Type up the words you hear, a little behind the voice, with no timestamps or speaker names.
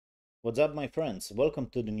What's up, my friends? Welcome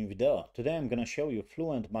to the new video. Today I'm gonna show you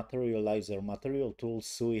Fluent Materializer Material Tools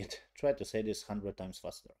Suite. Try to say this 100 times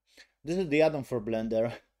faster. This is the add-on for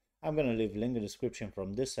Blender. I'm gonna leave link in the description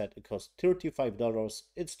from this set. It costs $35.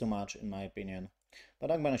 It's too much in my opinion, but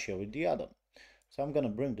I'm gonna show you the add-on. So I'm gonna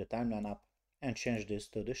bring the timeline up and change this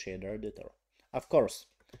to the shader editor. Of course,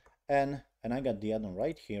 and I got the add-on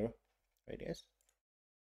right here. Right, yes.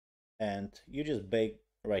 And you just bake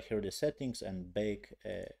right here the settings and bake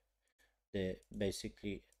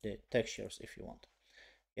basically the textures if you want.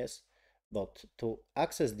 Yes, but to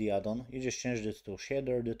access the add-on you just change this to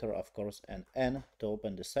shader editor, of course, and N to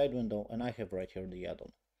open the side window, and I have right here the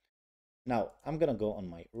add-on. Now I'm gonna go on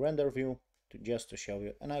my render view just to show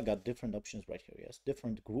you, and I got different options right here. Yes,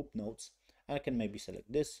 different group nodes. I can maybe select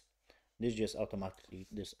this just automatically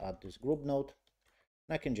add this group node,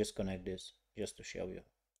 and I can just connect this just to show you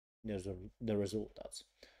there's the results.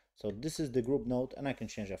 So this is the group node, and I can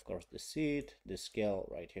change, of course, the seed, the scale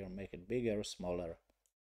right here, make it bigger, smaller.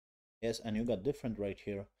 Yes, and you got different right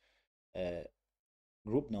here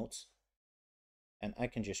group nodes, and I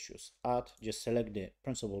can just choose add, just select the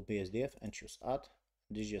principal BSDF and choose add.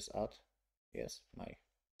 This just add, yes, my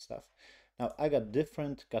stuff. Now I got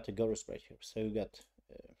different categories right here, so you got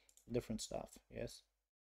different stuff. Yes,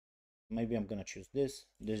 maybe I'm gonna choose this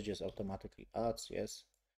just automatically adds. Yes,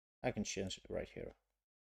 I can change it right here,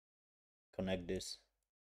 connect this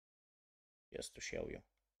just to show you,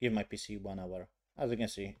 give my PC 1 hour. As you can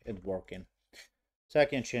see, it's working. So I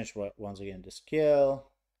can change once again the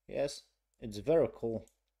scale. Yes, it's very cool.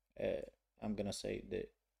 I'm gonna say the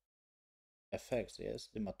effects, yes,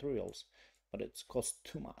 the materials, but it's cost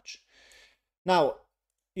too much. Now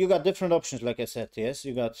you got different options, like I said. Yes,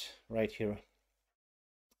 you got right here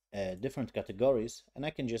different categories, and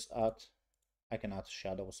I can add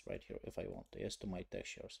shadows right here if I want, yes, to my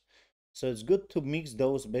textures. So it's good to mix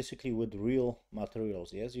those basically with real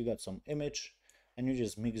materials. Yes, you got some image and you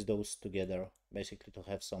just mix those together basically to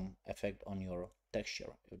have some effect on your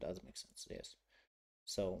texture, if that makes sense. Yes,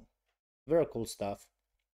 so very cool stuff.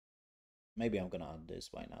 Maybe I'm gonna add this,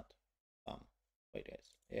 why not? Wait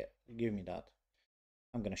guys, yeah, give me that.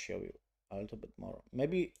 I'm gonna show you a little bit more.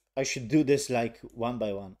 Maybe I should do this like one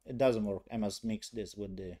by one. It doesn't work. I must mix this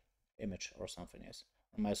with the image or something. Yes,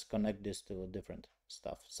 I must connect this to a different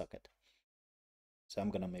stuff socket. So I'm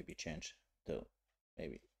gonna maybe change to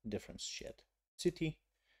maybe different shit. City,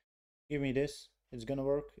 give me this. It's gonna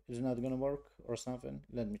work. It's not gonna work or something.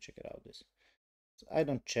 Let me check it out. This. So I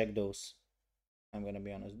don't check those. I'm gonna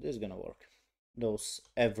be honest. This is gonna work. Those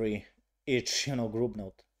each group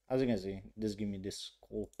node. As you can see, this give me this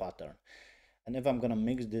cool pattern. And if I'm gonna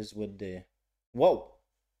mix this with the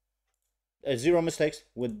zero mistakes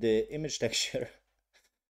with the image texture,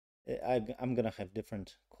 I'm gonna have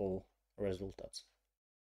different cool results.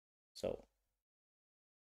 So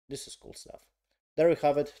this is cool stuff. There you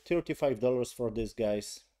have it, $35 for this,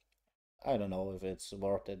 guys. I don't know if it's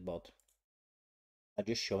worth it, but I'm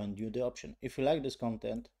just showing you the option. If you like this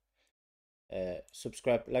content,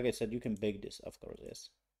 subscribe. Like I said, you can bake this, of course, yes,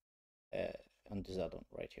 on this add-on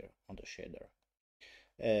right here on the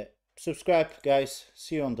shader. Subscribe, guys.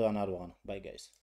 See you on the another one. Bye, guys.